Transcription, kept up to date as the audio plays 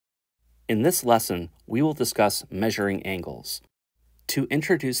In this lesson, we will discuss measuring angles. To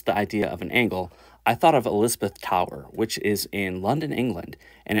introduce the idea of an angle, I thought of Elizabeth Tower, which is in London, England,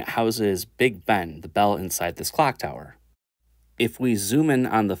 and it houses Big Ben, the bell inside this clock tower. If we zoom in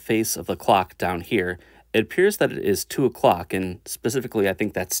on the face of the clock down here, it appears that it is 2 o'clock, and specifically I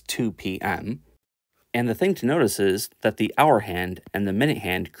think that's 2 p.m. And the thing to notice is that the hour hand and the minute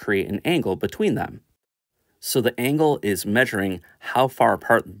hand create an angle between them. So the angle is measuring how far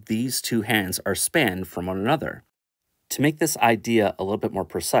apart these two hands are spanned from one another. To make this idea a little bit more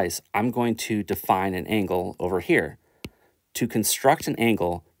precise, I'm going to define an angle over here. To construct an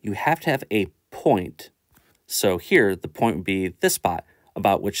angle, you have to have a point. So here, the point would be this spot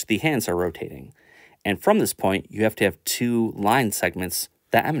about which the hands are rotating. And from this point, you have to have two line segments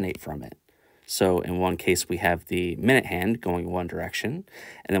that emanate from it. So in one case, we have the minute hand going one direction,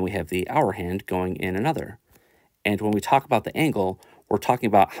 and then we have the hour hand going in another. And when we talk about the angle, we're talking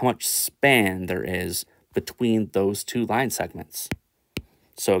about how much span there is between those two line segments.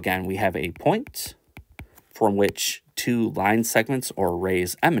 So again, we have a point from which two line segments or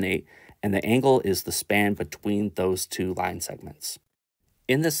rays emanate, and the angle is the span between those two line segments.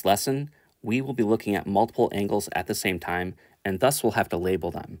 In this lesson, we will be looking at multiple angles at the same time, and thus we'll have to label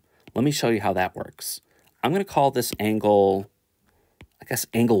them. Let me show you how that works. I'm going to call this angle,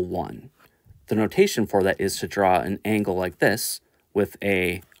 angle 1. The notation for that is to draw an angle like this with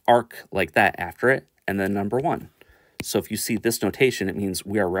a arc like that after it, and then number 1. So if you see this notation, it means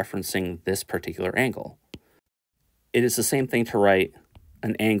we are referencing this particular angle. It is the same thing to write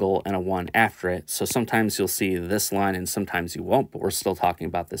an angle and a 1 after it. So sometimes you'll see this line and sometimes you won't, but we're still talking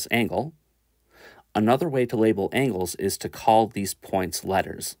about this angle. Another way to label angles is to call these points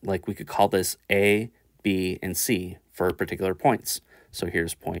letters. Like we could call this A, B, and C for particular points. So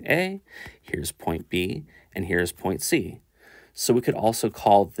here's point A, here's point B, and here's point C. So we could also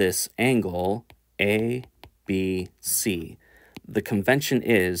call this angle A, B, C. The convention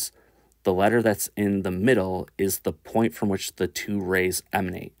is the letter that's in the middle is the point from which the two rays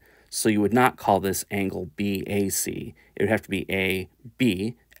emanate. So you would not call this angle BAC. It would have to be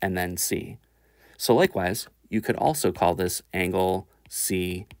AB and then C. So likewise, you could also call this angle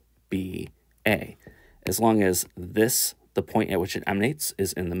CBA. As long as the point at which it emanates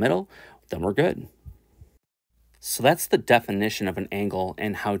is in the middle, then we're good. So that's the definition of an angle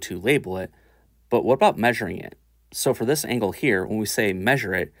and how to label it. But what about measuring it? So for this angle here, when we say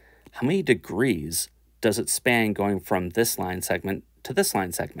measure it, how many degrees does it span going from this line segment to this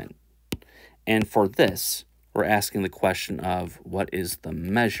line segment? And for this, we're asking the question of what is the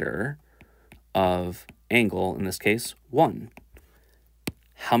measure of angle, in this case, 1.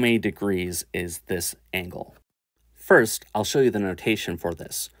 How many degrees is this angle? First, I'll show you the notation for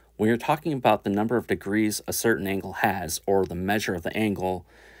this. When you're talking about the number of degrees a certain angle has, or the measure of the angle,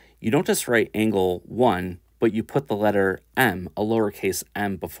 you don't just write angle 1, but you put the letter m, a lowercase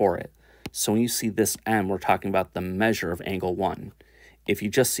m, before it. So when you see this m, we're talking about the measure of angle 1. If you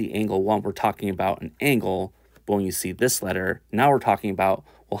just see angle 1, we're talking about an angle, but when you see this letter, now we're talking about,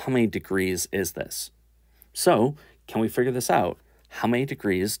 well, how many degrees is this? So can we figure this out? How many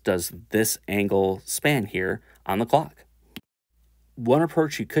degrees does this angle span here on the clock? One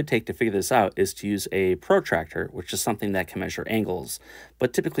approach you could take to figure this out is to use a protractor, which is something that can measure angles,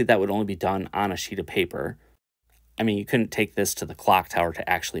 but typically that would only be done on a sheet of paper. I mean, you couldn't take this to the clock tower to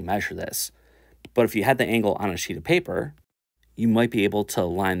actually measure this, but if you had the angle on a sheet of paper, you might be able to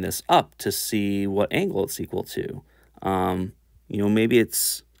line this up to see what angle it's equal to. Maybe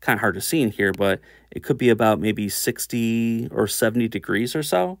it's kind of hard to see in here, but it could be about maybe 60 or 70 degrees or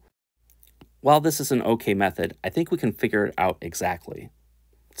so. While this is an okay method, I think we can figure it out exactly.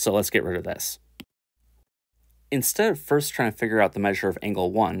 So let's get rid of this. Instead of first trying to figure out the measure of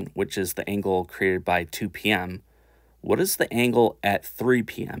angle 1, which is the angle created by 2 p.m., what is the angle at 3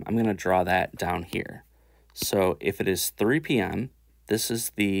 p.m.? I'm going to draw that down here. So if it is 3 p.m., this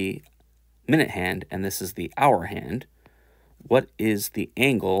is the minute hand and this is the hour hand. What is the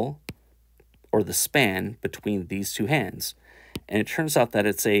angle or the span between these two hands? And it turns out that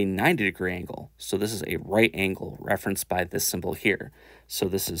it's a 90-degree angle. So this is a right angle referenced by this symbol here. So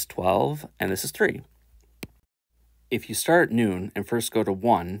this is 12 and this is 3. If you start at noon and first go to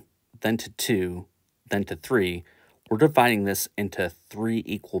 1, then to 2, then to 3, we're dividing this into 3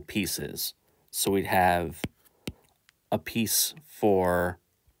 equal pieces. So we'd have a piece for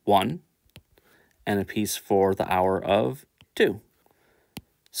 1 and a piece for the hour of 2.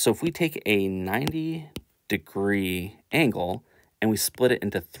 So if we take a 90-degree angle and we split it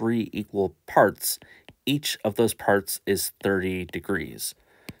into 3 equal parts, each of those parts is 30 degrees.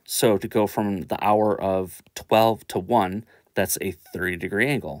 So to go from the hour of 12 to 1, that's a 30-degree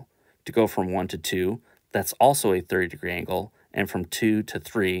angle. To go from 1 to 2, that's also a 30-degree angle. And from 2 to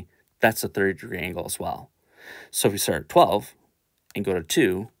 3, that's a 30-degree angle as well. So if we start at 12 and go to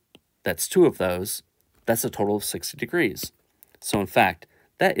 2, that's 2 of those. That's a total of 60 degrees. So in fact,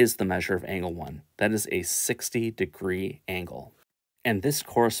 that is the measure of angle 1. That is a 60-degree angle. And this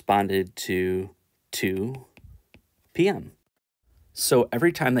corresponded to 2 p.m. So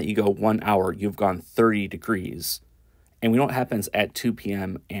every time that you go 1 hour, you've gone 30 degrees. And we know what happens at 2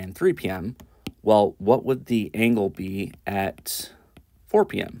 p.m. and 3 p.m. Well, what would the angle be at 4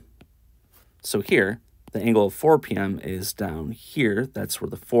 p.m.? So here, the angle of 4 p.m. is down here. That's where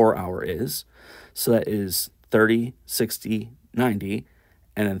the 4 hour is. So that is 30, 60, 90,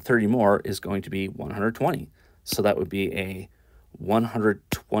 and then 30 more is going to be 120. So that would be a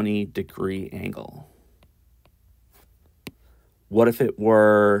 120-degree angle. What if it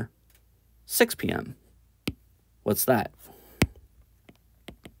were 6 p.m.? What's that?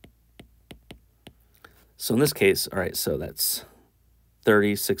 So in this case, all right, so that's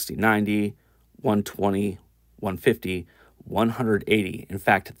 30, 60, 90, 120, 150, 180. In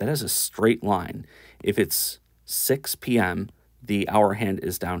fact, that is a straight line. If it's 6 p.m., the hour hand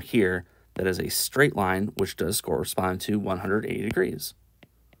is down here. That is a straight line, which does correspond to 180 degrees.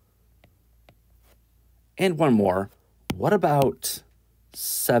 And one more. What about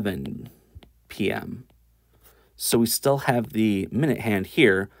 7 p.m.? So we still have the minute hand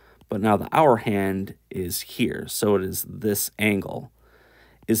here, but now the hour hand is here. So it is this angle.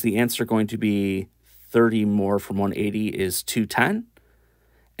 Is the answer going to be 30 more from 180 is 210?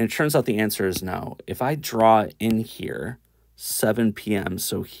 And it turns out the answer is no. If I draw in here 7 p.m.,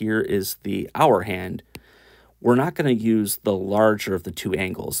 so here is the hour hand, we're not going to use the larger of the two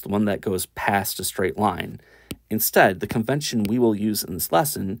angles, the one that goes past a straight line. Instead, the convention we will use in this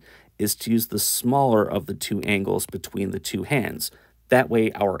lesson is to use the smaller of the two angles between the two hands. That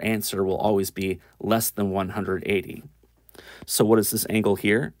way, our answer will always be less than 180. So what is this angle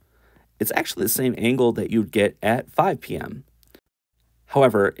here? It's actually the same angle that you'd get at 5 p.m.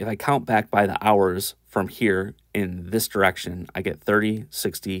 However, if I count back by the hours from here in this direction, I get 30,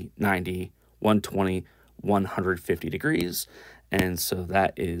 60, 90, 120, 150 degrees. And so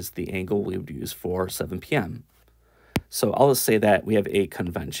that is the angle we would use for 7 p.m. So I'll just say that we have a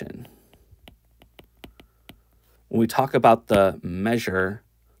convention. When we talk about the measure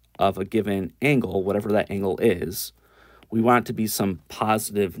of a given angle, whatever that angle is, we want it to be some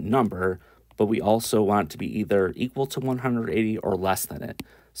positive number, but we also want it to be either equal to 180 or less than it.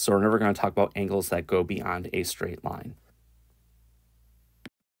 So we're never going to talk about angles that go beyond a straight line.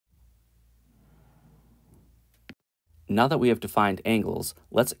 Now that we have defined angles,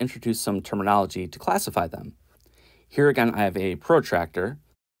 let's introduce some terminology to classify them. Here again, I have a protractor,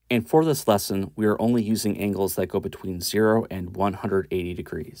 and for this lesson, we are only using angles that go between 0 and 180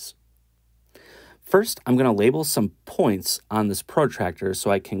 degrees. First, I'm going to label some points on this protractor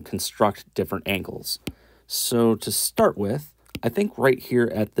so I can construct different angles. So to start with, I think right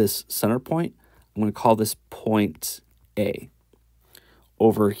here at this center point, I'm going to call this point A.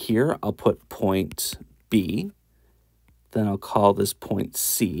 Over here, I'll put point B. Then I'll call this point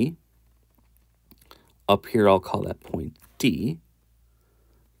C. Up here, I'll call that point D.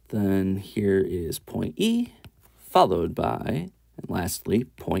 Then here is point E, followed by, and lastly,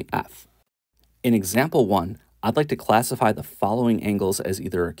 point F. In example 1, I'd like to classify the following angles as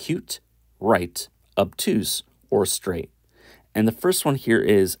either acute, right, obtuse, or straight. And the first one here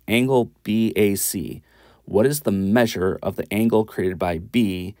is angle BAC. What is the measure of the angle created by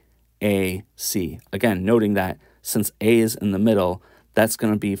BAC? Again, noting that since A is in the middle, that's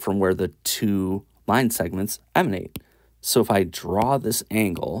going to be from where the two line segments emanate. So if I draw this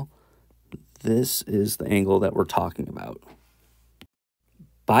angle, this is the angle that we're talking about.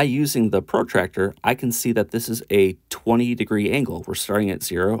 By using the protractor, I can see that this is a 20-degree angle. We're starting at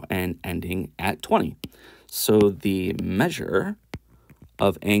 0 and ending at 20. So the measure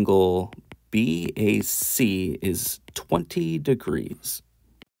of angle BAC is 20 degrees.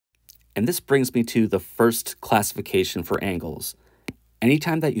 And this brings me to the first classification for angles.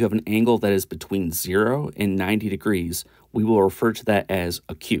 Anytime that you have an angle that is between 0 and 90 degrees, we will refer to that as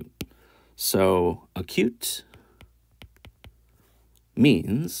acute. So acute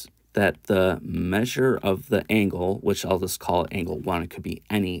means that the measure of the angle, which I'll just call it angle 1, it could be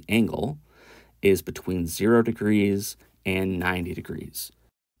any angle, is between 0 degrees and 90 degrees.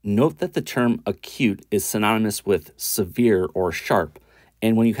 Note that the term acute is synonymous with severe or sharp,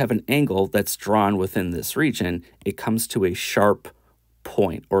 and when you have an angle that's drawn within this region, it comes to a sharp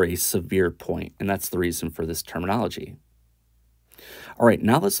point or a severe point, and that's the reason for this terminology. All right,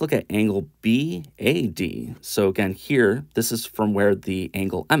 now let's look at angle BAD. So again, here, this is from where the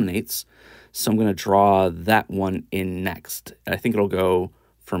angle emanates. So I'm going to draw that one in next. I think it'll go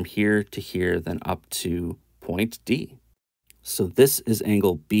from here to here, then up to point D. So this is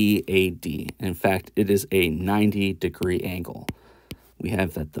angle BAD. In fact, it is a 90-degree angle. We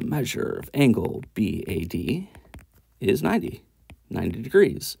have that the measure of angle BAD is 90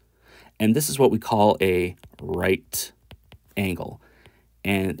 degrees. And this is what we call a right angle.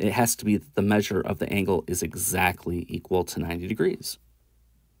 And it has to be that the measure of the angle is exactly equal to 90 degrees.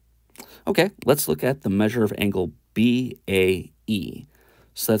 Okay, let's look at the measure of angle BAE.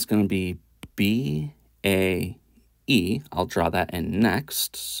 So that's going to be BAE. I'll draw that in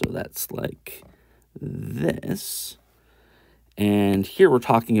next. So that's like this. And here we're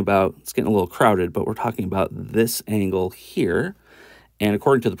talking about, it's getting a little crowded, but we're talking about this angle here. And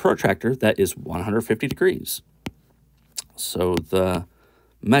according to the protractor, that is 150 degrees. So the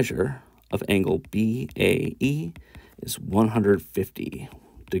measure of angle BAE is 150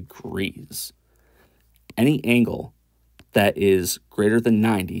 degrees. Any angle that is greater than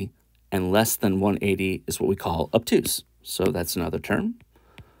 90 and less than 180 is what we call obtuse. So that's another term,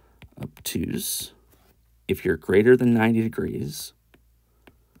 obtuse. If you're greater than 90 degrees,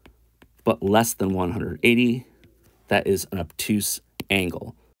 but less than 180, that is an obtuse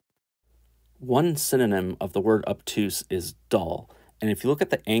angle. One synonym of the word obtuse is dull. And if you look at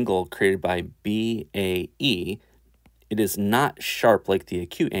the angle created by BAE, it is not sharp like the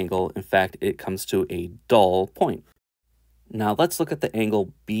acute angle. In fact, it comes to a dull point. Now let's look at the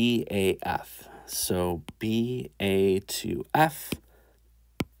angle BAF. So BA to F,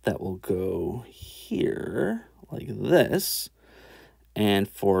 that will go here like this. And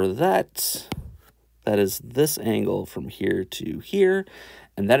for that, that is this angle from here to here,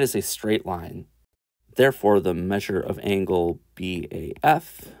 and that is a straight line. Therefore, the measure of angle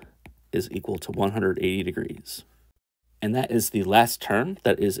BAF is equal to 180 degrees. And that is the last term.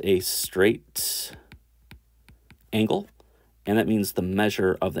 That is a straight angle, and that means the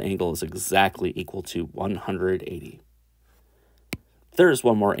measure of the angle is exactly equal to 180. There is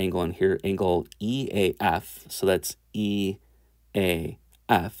one more angle in here, angle EAF, so that's EAF.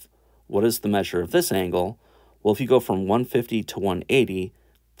 What is the measure of this angle? Well, if you go from 150 to 180,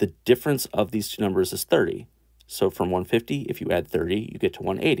 the difference of these two numbers is 30. So from 150, if you add 30, you get to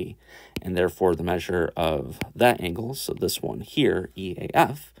 180. And therefore, the measure of that angle, so this one here,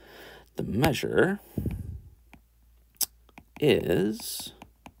 EAF, the measure is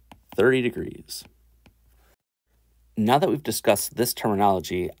 30 degrees. Now that we've discussed this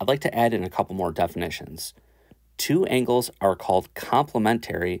terminology, I'd like to add in a couple more definitions. Two angles are called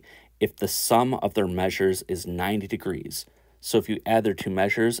complementary if the sum of their measures is 90 degrees. So if you add their two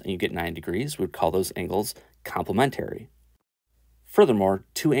measures and you get 90 degrees, we'd call those angles complementary. Furthermore,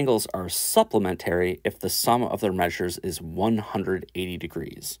 two angles are supplementary if the sum of their measures is 180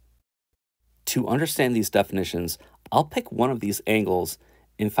 degrees. To understand these definitions, I'll pick one of these angles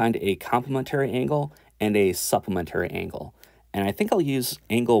and find a complementary angle and a supplementary angle. And I think I'll use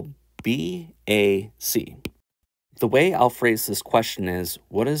angle BAC. The way I'll phrase this question is,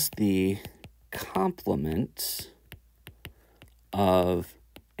 what is the complement of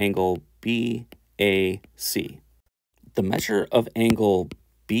angle BAC? The measure of angle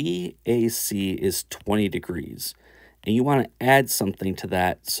BAC is 20 degrees, and you want to add something to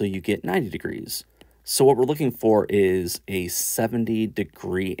that so you get 90 degrees. So what we're looking for is a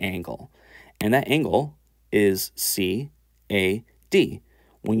 70-degree angle, and that angle is CAD.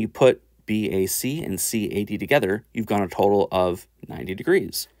 When you put BAC and CAD together, you've got a total of 90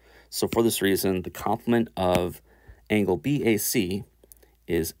 degrees. So for this reason, the complement of angle BAC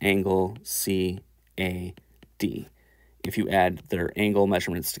is angle CAD. If you add their angle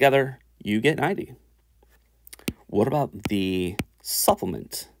measurements together, you get 90. What about the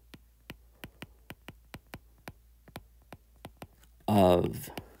supplement of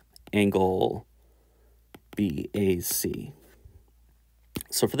angle BAC?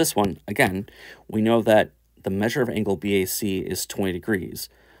 So for this one, again, we know that the measure of angle BAC is 20 degrees.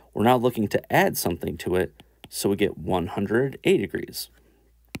 We're now looking to add something to it, so we get 180 degrees.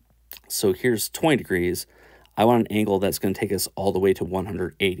 So here's 20 degrees. I want an angle that's going to take us all the way to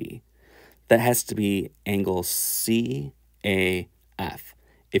 180. That has to be angle CAF.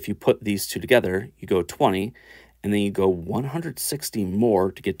 If you put these two together, you go 20, and then you go 160 more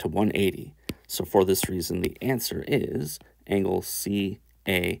to get to 180. So for this reason, the answer is angle CAF.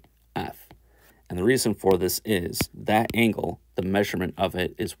 And the reason for this is that angle, the measurement of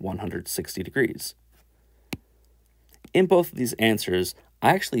it is 160 degrees. In both of these answers,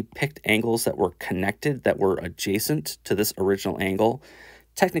 I actually picked angles that were connected, that were adjacent to this original angle.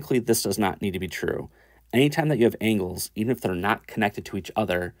 Technically, this does not need to be true. Anytime that you have angles, even if they're not connected to each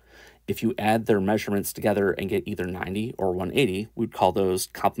other, if you add their measurements together and get either 90 or 180, we'd call those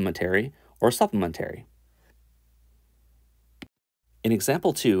complementary or supplementary. In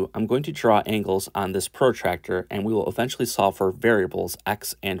example 2, I'm going to draw angles on this protractor, and we will eventually solve for variables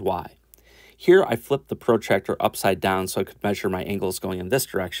x and y. Here I flipped the protractor upside down so I could measure my angles going in this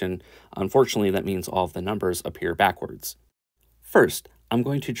direction. Unfortunately, that means all of the numbers appear backwards. First, I'm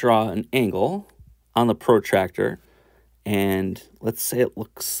going to draw an angle on the protractor, and let's say it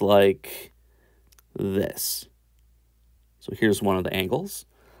looks like this. So here's one of the angles,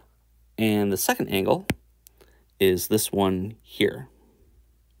 and the second angle is this one here.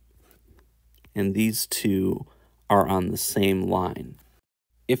 And these two are on the same line.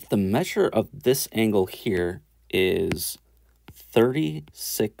 If the measure of this angle here is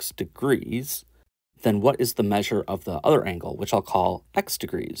 36 degrees, then what is the measure of the other angle, which I'll call x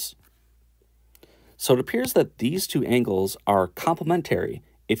degrees? So it appears that these two angles are complementary.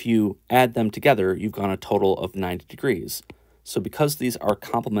 If you add them together, you've got a total of 90 degrees. So because these are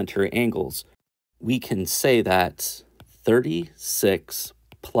complementary angles, we can say that 36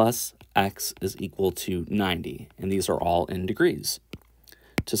 plus x is equal to 90, and these are all in degrees.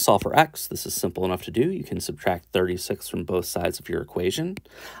 To solve for x, this is simple enough to do. You can subtract 36 from both sides of your equation.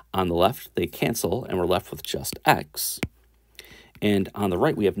 On the left, they cancel, and we're left with just x. And on the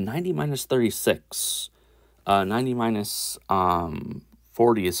right, we have 90 minus 36. 90 minus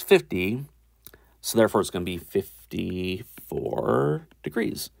 40 is 50, so therefore it's going to be 54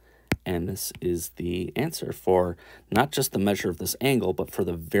 degrees. And this is the answer for not just the measure of this angle, but for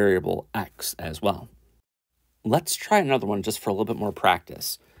the variable x as well. Let's try another one just for a little bit more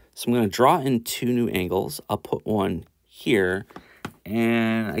practice. So I'm going to draw in two new angles. I'll put one here,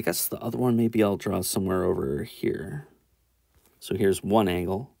 and I guess the other one maybe I'll draw somewhere over here. So here's one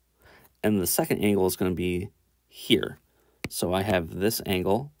angle, and the second angle is going to be here. So I have this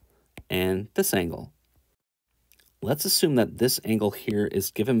angle and this angle. Let's assume that this angle here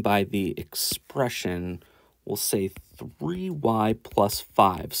is given by the expression, we'll say 3y plus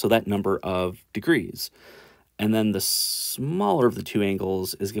 5, so that number of degrees. And then the smaller of the two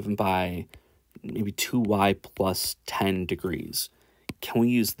angles is given by maybe 2y plus 10 degrees. Can we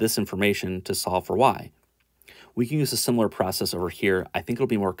use this information to solve for y? We can use a similar process over here. I think it'll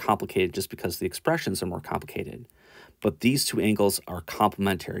be more complicated just because the expressions are more complicated. But these two angles are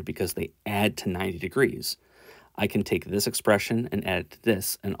complementary because they add to 90 degrees. I can take this expression and add it to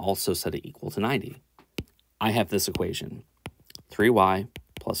this and also set it equal to 90. I have this equation, 3y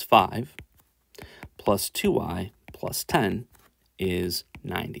plus 5 plus 2y plus 10 is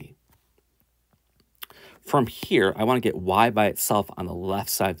 90. From here, I want to get y by itself on the left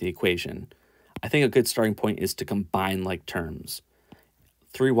side of the equation. I think a good starting point is to combine like terms.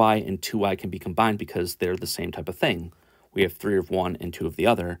 3y and 2y can be combined because they're the same type of thing. We have 3 of one and 2 of the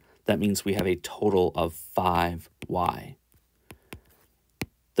other. That means we have a total of 5y.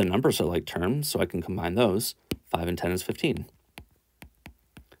 The numbers are like terms, so I can combine those. 5 and 10 is 15.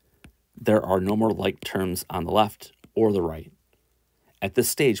 There are no more like terms on the left or the right. At this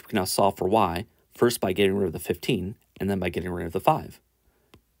stage, we can now solve for y, first by getting rid of the 15, and then by getting rid of the 5.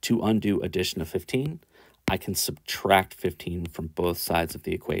 To undo addition of 15, I can subtract 15 from both sides of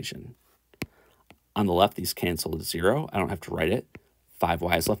the equation. On the left, these cancel to 0. I don't have to write it.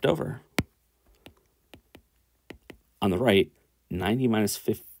 5y is left over. On the right, 90 minus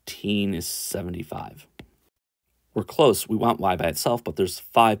 15 is 75. We're close. We want y by itself, but there's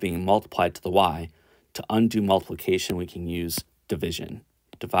 5 being multiplied to the y. To undo multiplication, we can use division.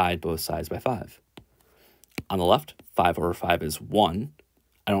 Divide both sides by 5. On the left, 5 over 5 is 1.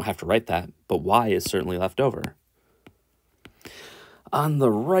 I don't have to write that, but y is certainly left over. On the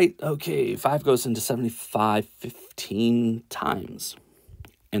right, okay, 5 goes into 75 15 times.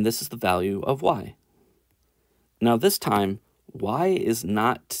 And this is the value of y. Now this time, y is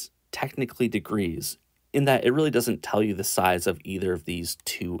not technically degrees, in that it really doesn't tell you the size of either of these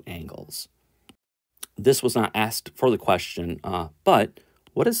two angles. This was not asked for the question, but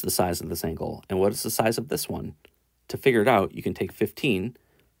what is the size of this angle and what is the size of this one? To figure it out, you can take 15,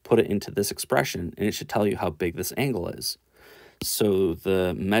 put it into this expression, and it should tell you how big this angle is. So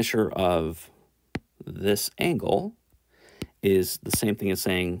the measure of this angle is the same thing as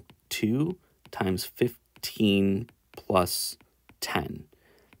saying 2 times 15 plus 10.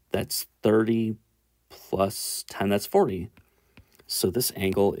 That's 30 plus 10, that's 40. So this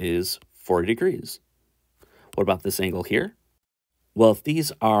angle is 40 degrees. What about this angle here? Well, if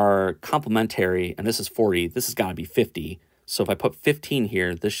these are complementary and this is 40, this has got to be 50. So if I put 15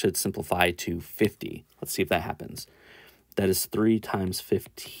 here, this should simplify to 50. Let's see if that happens. That is 3 times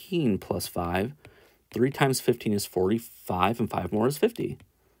 15 plus 5. 3 times 15 is 45, and 5 more is 50.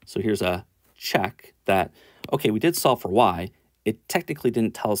 So here's a check that, okay, we did solve for y. It technically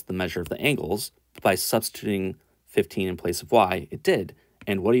didn't tell us the measure of the angles, but by substituting 15 in place of y, it did.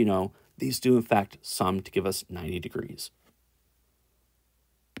 And what do you know? These do, in fact, sum to give us 90 degrees.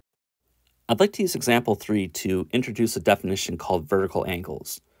 I'd like to use example 3 to introduce a definition called vertical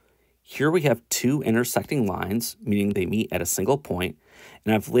angles. Here we have two intersecting lines, meaning they meet at a single point,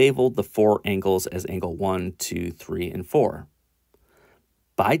 and I've labeled the four angles as angle 1, 2, 3, and 4.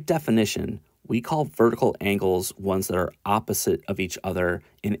 By definition, we call vertical angles ones that are opposite of each other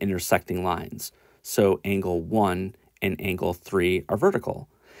in intersecting lines. So angle 1 and angle 3 are vertical.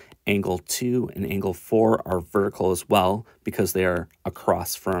 Angle 2 and angle 4 are vertical as well because they are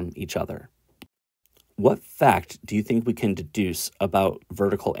across from each other. What fact do you think we can deduce about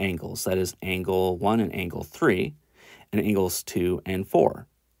vertical angles, that is angle 1 and angle 3, and angles 2 and 4?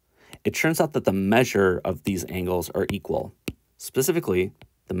 It turns out that the measure of these angles are equal. Specifically,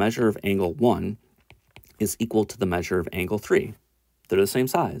 the measure of angle 1 is equal to the measure of angle 3. They're the same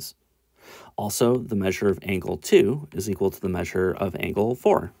size. Also, the measure of angle 2 is equal to the measure of angle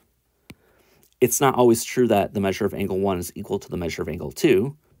 4. It's not always true that the measure of angle 1 is equal to the measure of angle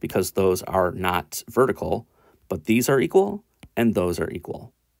 2, because those are not vertical, but these are equal and those are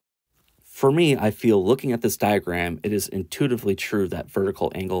equal. For me, I feel looking at this diagram, it is intuitively true that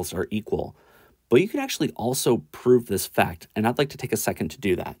vertical angles are equal, but you can actually also prove this fact, and I'd like to take a second to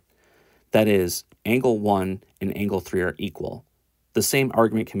do that. That is, angle 1 and angle 3 are equal. The same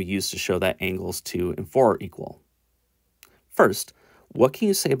argument can be used to show that angles 2 and 4 are equal. First, what can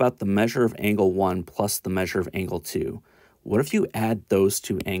you say about the measure of angle 1 plus the measure of angle 2? What if you add those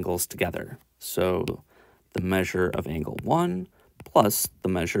two angles together? So the measure of angle 1 plus the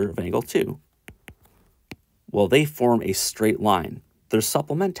measure of angle 2. Well, they form a straight line. They're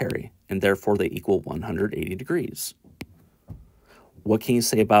supplementary, and therefore they equal 180 degrees. What can you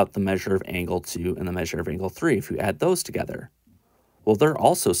say about the measure of angle 2 and the measure of angle 3 if you add those together? Well, they're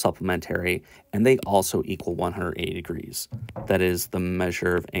also supplementary, and they also equal 180 degrees. That is the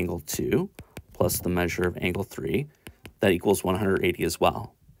measure of angle 2 plus the measure of angle 3. That equals 180 as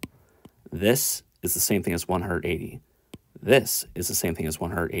well. This is the same thing as 180. This is the same thing as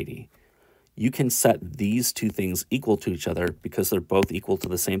 180. You can set these two things equal to each other because they're both equal to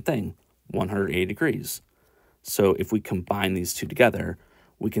the same thing, 180 degrees. So if we combine these two together,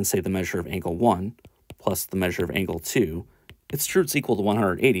 we can say the measure of angle 1 plus the measure of angle 2. It's true it's equal to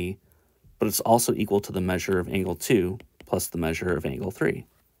 180, but it's also equal to the measure of angle 2 plus the measure of angle 3.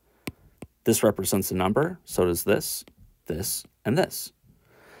 This represents a number, so does this, and this.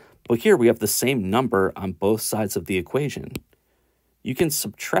 But here we have the same number on both sides of the equation. You can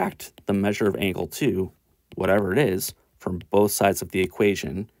subtract the measure of angle 2, whatever it is, from both sides of the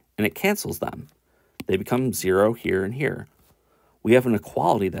equation, and it cancels them. They become 0 here and here. We have an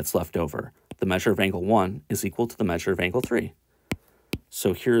equality that's left over. The measure of angle 1 is equal to the measure of angle 3.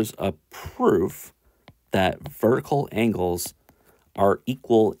 So here's a proof that vertical angles are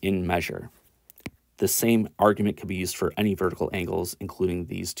equal in measure. The same argument can be used for any vertical angles, including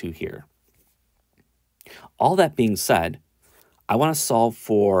these two here. All that being said, I want to solve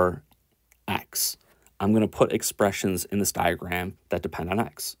for x. I'm going to put expressions in this diagram that depend on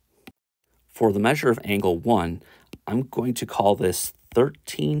x. For the measure of angle 1, I'm going to call this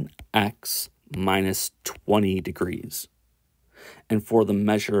 13x minus 20 degrees. And for the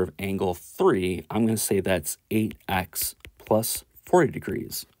measure of angle 3, I'm going to say that's 8x plus 40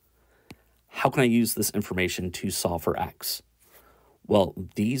 degrees. How can I use this information to solve for x? Well,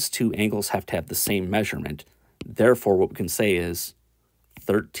 these two angles have to have the same measurement. Therefore, what we can say is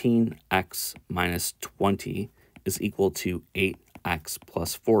 13x minus 20 is equal to 8x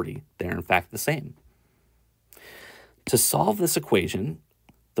plus 40. They're in fact the same. To solve this equation,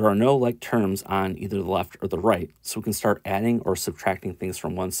 there are no like terms on either the left or the right, so we can start adding or subtracting things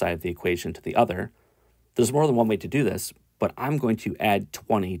from one side of the equation to the other. There's more than one way to do this, but I'm going to add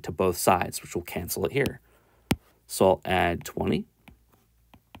 20 to both sides, which will cancel it here. So I'll add 20,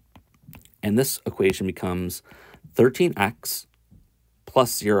 and this equation becomes 13x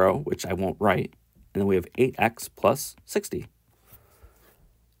plus 0, which I won't write, and then we have 8x plus 60.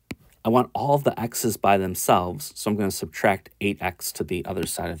 I want all of the x's by themselves, so I'm going to subtract 8x to the other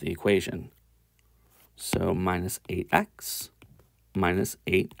side of the equation. So minus 8x minus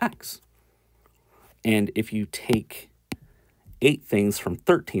 8x. And if you take 8 things from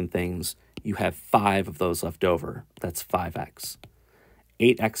 13 things, you have 5 of those left over. That's 5x.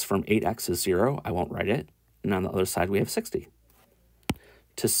 8x from 8x is 0. I won't write it. and on the other side we have 60.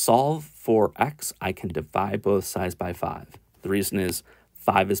 To solve for x, I can divide both sides by 5. The reason is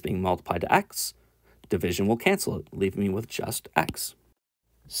 5 is being multiplied to x. Division will cancel it, leaving me with just x.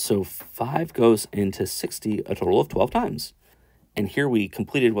 So 5 goes into 60 a total of 12 times. And here we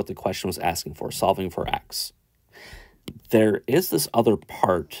completed what the question was asking for, solving for x. There is this other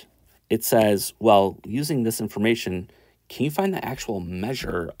part. It says, well, using this information, can you find the actual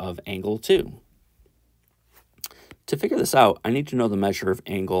measure of angle 2? To figure this out, I need to know the measure of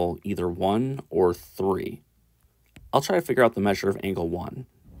angle either 1 or 3. I'll try to figure out the measure of angle 1.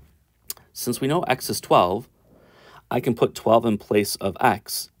 Since we know x is 12, I can put 12 in place of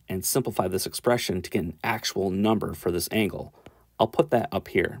x and simplify this expression to get an actual number for this angle. I'll put that up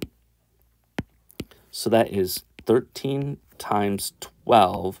here. So that is 13 times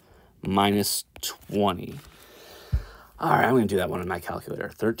 12 minus 20. All right, I'm going to do that one in my calculator.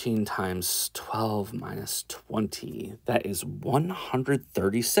 13 times 12 minus 20. That is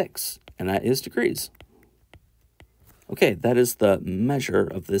 136, and that is degrees. Okay, that is the measure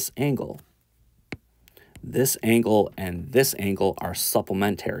of this angle. This angle and this angle are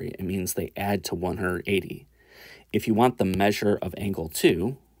supplementary. It means they add to 180. If you want the measure of angle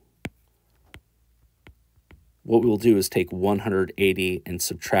 2, what we will do is take 180 and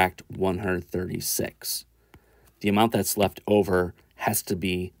subtract 136. The amount that's left over has to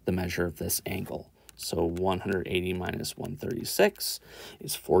be the measure of this angle. So 180 minus 136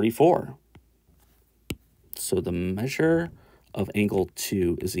 is 44. So the measure of angle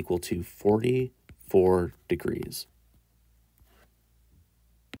 2 is equal to 44 degrees.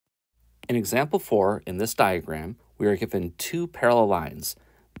 In example 4, in this diagram, we are given two parallel lines.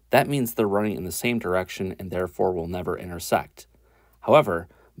 That means they're running in the same direction and therefore will never intersect. However,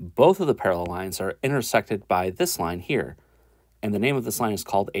 both of the parallel lines are intersected by this line here, and the name of this line is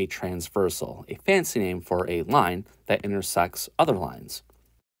called a transversal, a fancy name for a line that intersects other lines.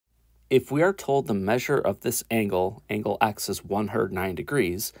 If we are told the measure of this angle, angle x, is 109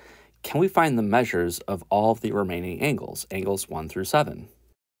 degrees, can we find the measures of all of the remaining angles, angles 1 through 7?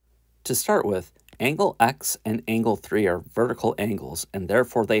 To start with, angle x and angle 3 are vertical angles, and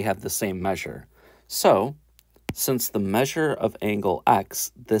therefore they have the same measure. So, since the measure of angle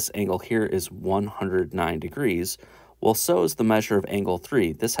x, this angle here, is 109 degrees, well, so is the measure of angle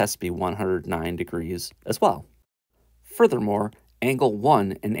 3. This has to be 109 degrees as well. Furthermore, angle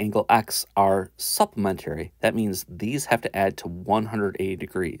 1 and angle x are supplementary. That means these have to add to 180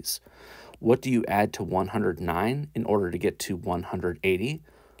 degrees. What do you add to 109 in order to get to 180?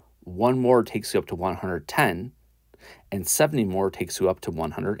 1 more takes you up to 110, and 70 more takes you up to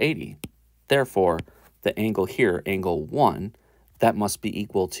 180. Therefore, the angle here, angle 1, that must be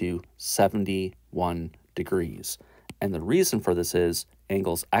equal to 71 degrees. And the reason for this is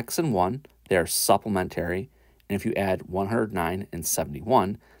angles x and 1, they are supplementary, and if you add 109 and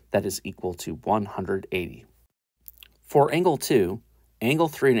 71, that is equal to 180. For angle 2, angle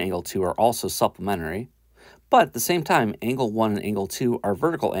 3 and angle 2 are also supplementary, but at the same time, angle 1 and angle 2 are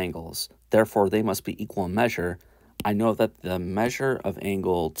vertical angles, therefore they must be equal in measure. I know that the measure of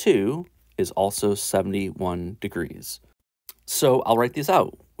angle 2 is also 71 degrees. So I'll write these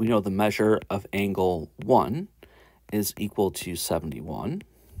out. We know the measure of angle 1 is equal to 71.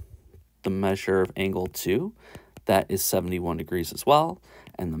 The measure of angle 2, that is 71 degrees as well.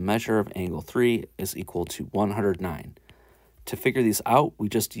 And the measure of angle 3 is equal to 109. To figure these out, we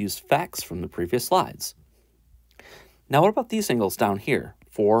just used facts from the previous slides. Now what about these angles down here,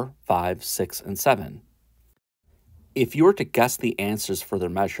 4, 5, 6, and 7? If you were to guess the answers for their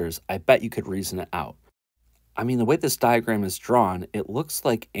measures, I bet you could reason it out. I mean, the way this diagram is drawn, it looks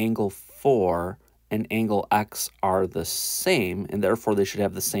like angle 4 and angle x are the same, and therefore they should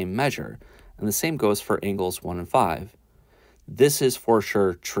have the same measure. And the same goes for angles 1 and 5. This is for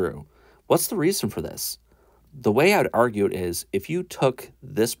sure true. What's the reason for this? The way I'd argue it is, if you took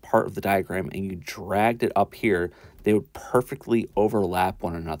this part of the diagram and you dragged it up here, they would perfectly overlap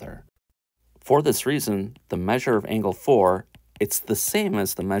one another. For this reason, the measure of angle 4, it's the same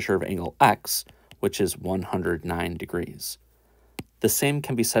as the measure of angle x, which is 109 degrees. The same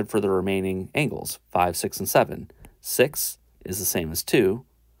can be said for the remaining angles, 5, 6, and 7. 6 is the same as 2,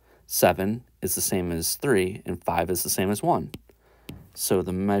 7 is the same as 3, and 5 is the same as 1. So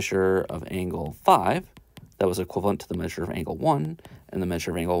the measure of angle 5, that was equivalent to the measure of angle 1, and the measure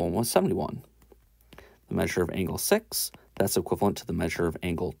of angle 1 was 71. The measure of angle 6, that's equivalent to the measure of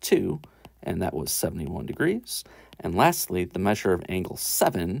angle 2, and that was 71 degrees. And lastly, the measure of angle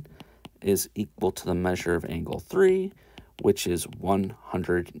 7 is equal to the measure of angle 3, which is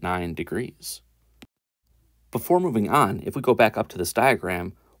 109 degrees. Before moving on, if we go back up to this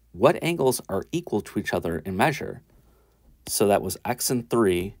diagram, what angles are equal to each other in measure? So that was x and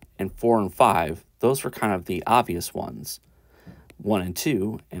 3 and 4 and 5. Those were kind of the obvious ones. 1 and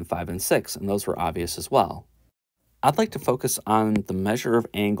 2 and 5 and 6, and those were obvious as well. I'd like to focus on the measure of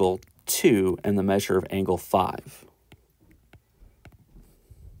angle 2 and the measure of angle 5.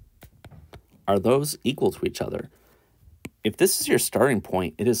 Are those equal to each other? If this is your starting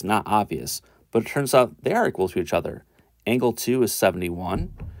point, it is not obvious, but it turns out they are equal to each other. Angle 2 is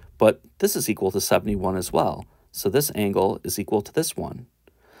 71, but this is equal to 71 as well, so this angle is equal to this one.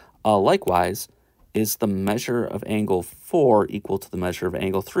 Likewise, is the measure of angle 4 equal to the measure of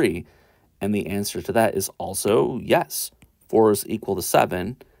angle 3? And the answer to that is also yes. 4 is equal to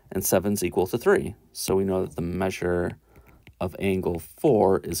 7, and 7 is equal to 3. So we know that the measure of angle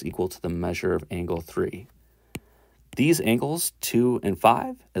 4 is equal to the measure of angle 3. These angles, 2 and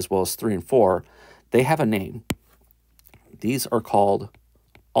 5, as well as 3 and 4, they have a name. These are called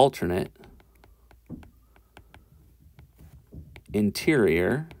alternate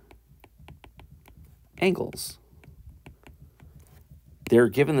interior angles. They're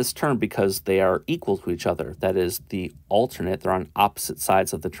given this term because they are equal to each other. That is, the alternate, they're on opposite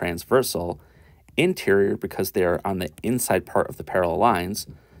sides of the transversal. Interior, because they're on the inside part of the parallel lines.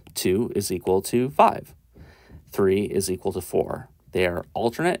 2 is equal to 5. 3 is equal to 4. They are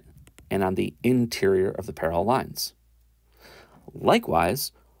alternate and on the interior of the parallel lines.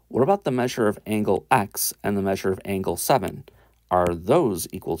 Likewise, what about the measure of angle x and the measure of angle 7? Are those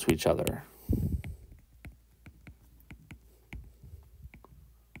equal to each other?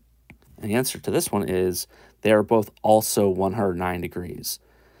 And the answer to this one is they are both also 109 degrees.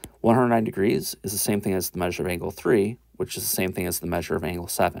 109 degrees is the same thing as the measure of angle 3, which is the same thing as the measure of angle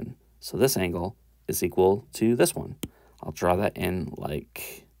 7. So this angle is equal to this one. I'll draw that in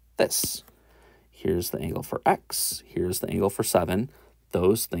like this. Here's the angle for x. Here's the angle for 7.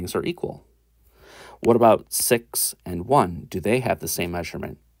 Those things are equal. What about 6 and 1? Do they have the same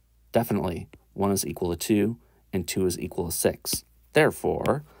measurement? Definitely. 1 is equal to 2, and 2 is equal to 6.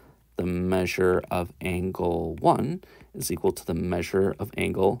 Therefore, the measure of angle 1 is equal to the measure of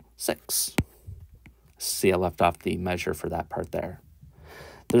angle 6. See, I left off the measure for that part there.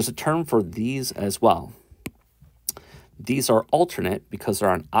 There's a term for these as well. These are alternate because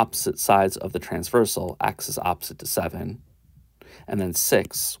they're on opposite sides of the transversal. X is opposite to 7. And then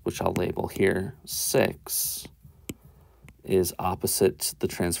 6, which I'll label here, 6 is opposite the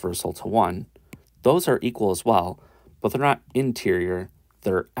transversal to 1. Those are equal as well, but they're not interior,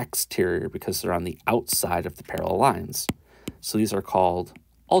 they're exterior because they're on the outside of the parallel lines. So these are called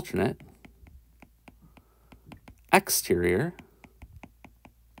alternate exterior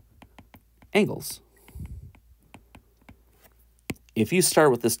angles. If you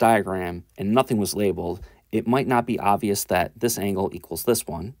start with this diagram and nothing was labeled, it might not be obvious that this angle equals this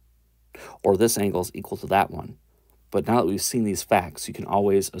one, or this angle is equal to that one. But now that we've seen these facts, you can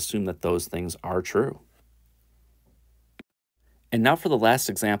always assume that those things are true. And now for the last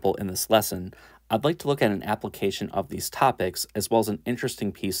example in this lesson, I'd like to look at an application of these topics as well as an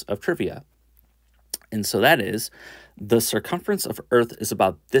interesting piece of trivia. And so that is, the circumference of Earth is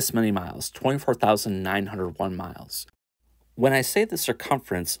about this many miles, 24,901 miles. When I say the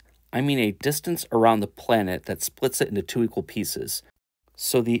circumference, I mean a distance around the planet that splits it into two equal pieces.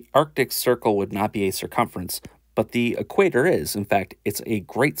 So the Arctic Circle would not be a circumference, but the equator is. In fact, it's a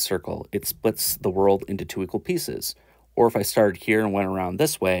great circle. It splits the world into two equal pieces. Or if I started here and went around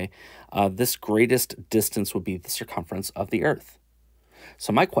this way, this greatest distance would be the circumference of the Earth.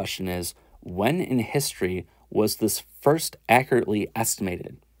 So my question is, when in history was this first accurately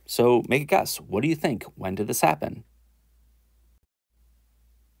estimated? So make a guess. What do you think? When did this happen?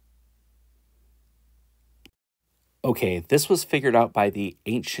 Okay, this was figured out by the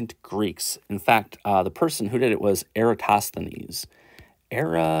ancient Greeks. In fact, the person who did it was Eratosthenes.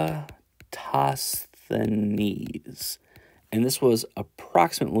 Eratosthenes. And this was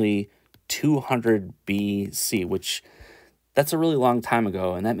approximately 200 BC, which that's a really long time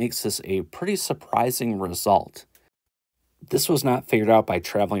ago, and that makes this a pretty surprising result. This was not figured out by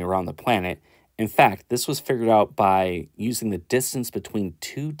traveling around the planet. In fact, this was figured out by using the distance between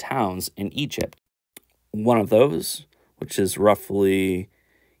two towns in Egypt. One of those, which is roughly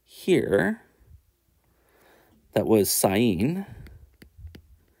here, that was Syene.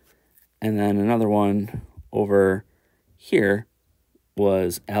 And then another one over here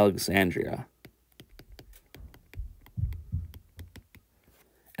was Alexandria.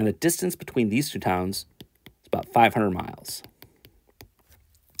 And the distance between these two towns is about 500 miles.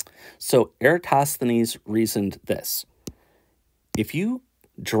 So Eratosthenes reasoned this. If you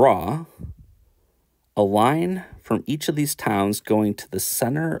draw a line from each of these towns going to the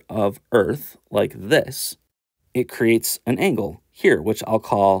center of Earth like this, it creates an angle here, which I'll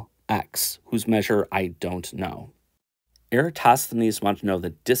call x, whose measure I don't know. Eratosthenes wanted to know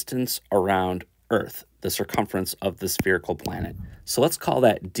the distance around Earth, the circumference of the spherical planet. So let's call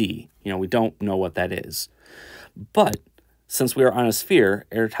that d. We don't know what that is. But since we are on a sphere,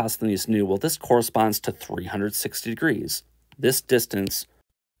 Eratosthenes knew, well, this corresponds to 360 degrees. This distance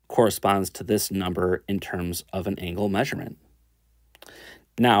corresponds to this number in terms of an angle measurement.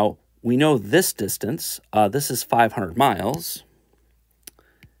 Now, we know this distance. This is 500 miles.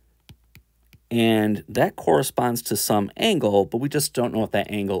 And that corresponds to some angle, but we just don't know what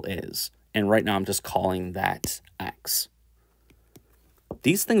that angle is. And right now I'm just calling that x.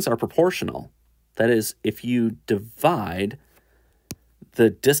 These things are proportional. That is, if you divide the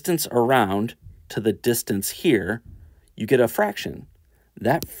distance around to the distance here, you get a fraction.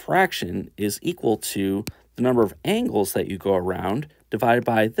 That fraction is equal to the number of angles that you go around divided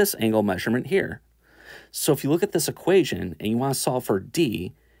by this angle measurement here. So if you look at this equation and you want to solve for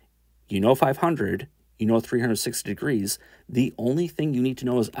d, you know 500, you know 360 degrees, the only thing you need to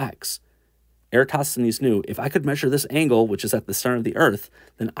know is x. Eratosthenes knew, if I could measure this angle, which is at the center of the Earth,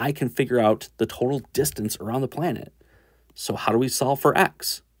 then I can figure out the total distance around the planet. So how do we solve for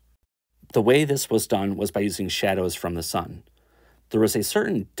x? The way this was done was by using shadows from the sun. There was a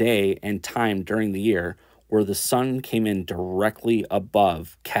certain day and time during the year where the sun came in directly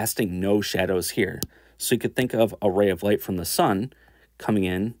above, casting no shadows here. So you could think of a ray of light from the sun coming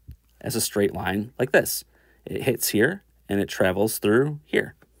in as a straight line like this. It hits here and it travels through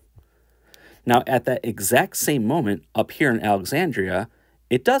here. Now, at that exact same moment up here in Alexandria,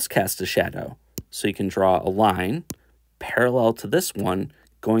 it does cast a shadow. So you can draw a line parallel to this one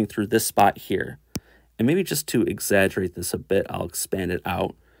going through this spot here. And maybe just to exaggerate this a bit, I'll expand it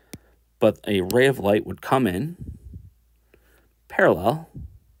out. But a ray of light would come in parallel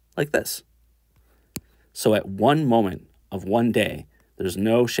like this. So at one moment of one day, there's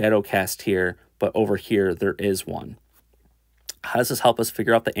no shadow cast here, but over here there is one. How does this help us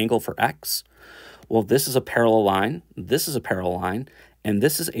figure out the angle for x? Well, this is a parallel line, this is a parallel line, and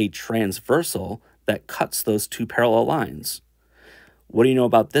this is a transversal that cuts those two parallel lines. What do you know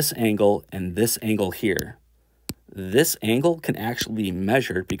about this angle and this angle here? This angle can actually be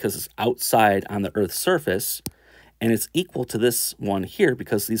measured because it's outside on the Earth's surface, and it's equal to this one here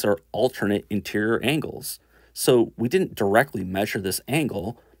because these are alternate interior angles. So we didn't directly measure this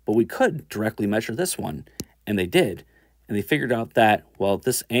angle, but we could directly measure this one, and they did. And they figured out that, well,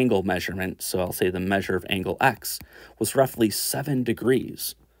 this angle measurement, so I'll say the measure of angle x, was roughly 7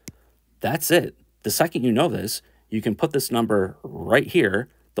 degrees. That's it. The second you know this, you can put this number right here.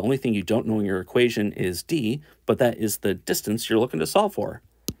 The only thing you don't know in your equation is d, but that is the distance you're looking to solve for.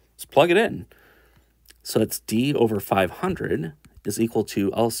 Just plug it in. So that's d over 500 is equal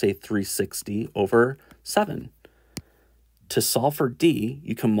to, I'll say 360 over 7. To solve for d,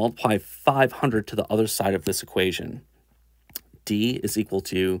 you can multiply 500 to the other side of this equation. D is equal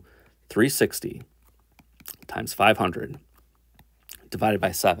to 360 times 500 divided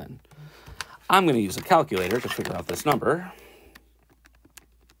by 7. I'm going to use a calculator to figure out this number.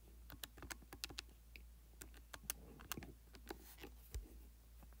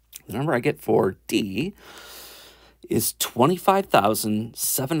 The number I get for D is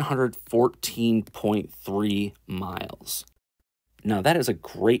 25,714.3 miles. Now, that is a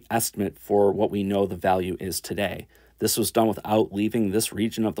great estimate for what we know the value is today. This was done without leaving this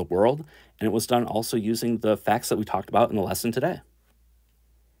region of the world, and it was done also using the facts that we talked about in the lesson today.